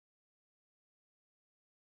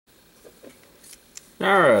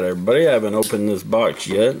Alright everybody, I haven't opened this box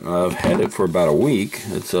yet. I've had it for about a week.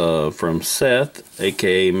 It's from Seth,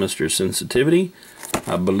 aka Mr. Sensitivity.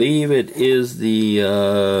 I believe it is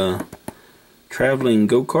the Traveling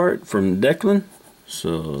Go Kart from Declan.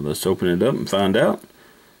 So let's open it up and find out.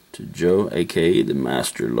 To Joe, aka the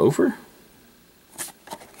Master Loafer.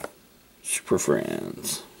 Super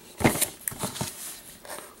Friends.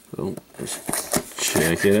 So let's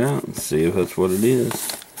check it out and see if that's what it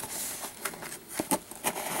is.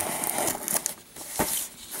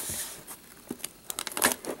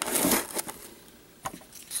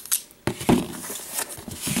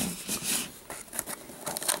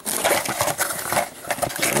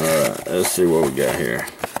 Let's see what we got here.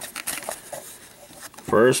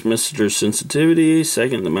 First, Mr. Sensitivity.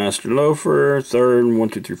 Second, the Master Loafer. Third, 1,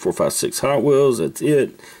 2, 3, 4, 5, 6 Hot Wheels. That's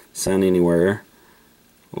it. Sign anywhere.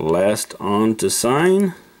 Last on to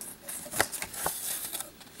sign.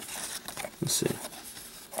 Let's see.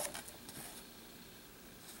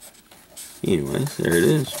 Anyways, there it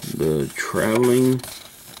is. The Traveling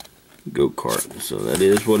Go Kart. So that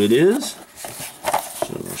is what it is.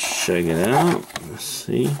 So let's check it out. Let's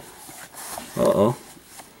see. Uh-oh.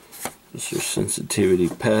 Mr. Sensitivity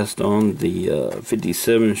passed on the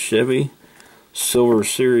 57 Chevy Silver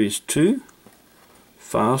Series 2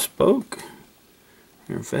 5-spoke.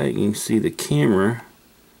 In fact, you can see the camera.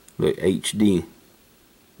 Look, HD.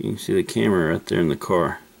 You can see the camera right there in the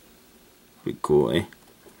car. Pretty cool, eh?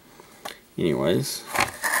 Anyways,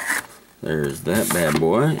 there's that bad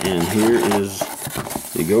boy. And here is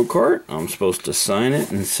the go-kart. I'm supposed to sign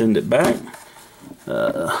it and send it back.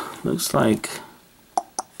 Looks like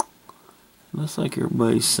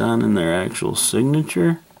everybody's signing their actual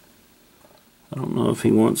signature. I don't know if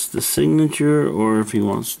he wants the signature or if he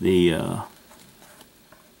wants the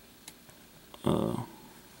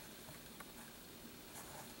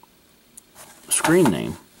screen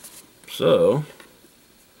name. So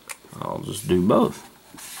I'll just do both.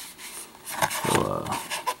 So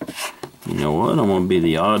you know what? I'm gonna be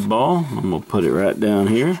the oddball. I'm gonna put it right down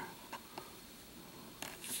here.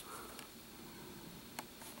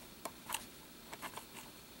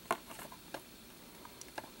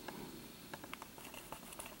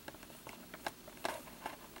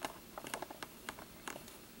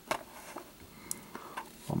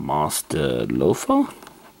 Master Loafer.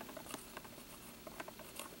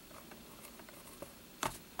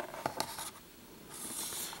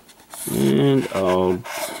 And I'll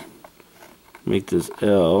make this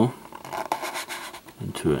L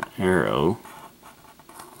into an arrow.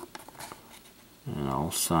 And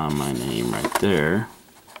I'll sign my name right there.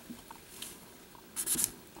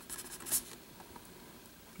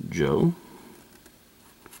 Joe.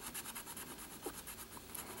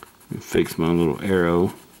 And fix my little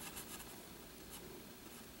arrow.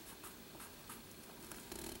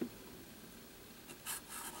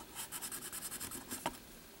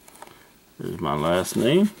 There's my last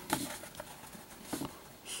name.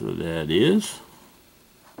 So that is.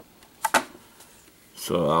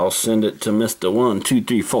 So I'll send it to Mr. 1, 2,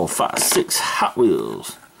 3, 4, 5, 6 Hot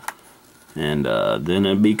Wheels. And then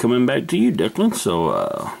it'll be coming back to you, Declan.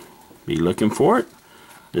 So be looking for it.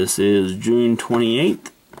 This is June 28th.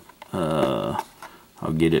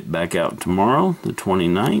 I'll get it back out tomorrow, the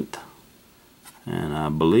 29th. And I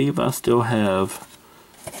believe I still have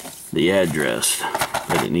the address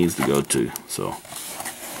that it needs to go to. So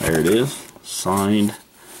there it is, signed.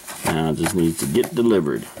 Now it just needs to get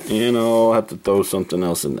delivered, and I'll have to throw something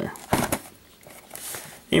else in there.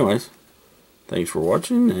 Anyways, thanks for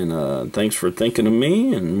watching, and thanks for thinking of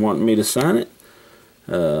me and wanting me to sign it.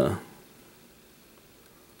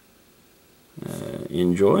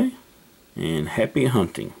 Enjoy and happy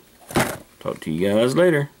hunting. Talk to you guys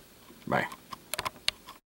later. Bye.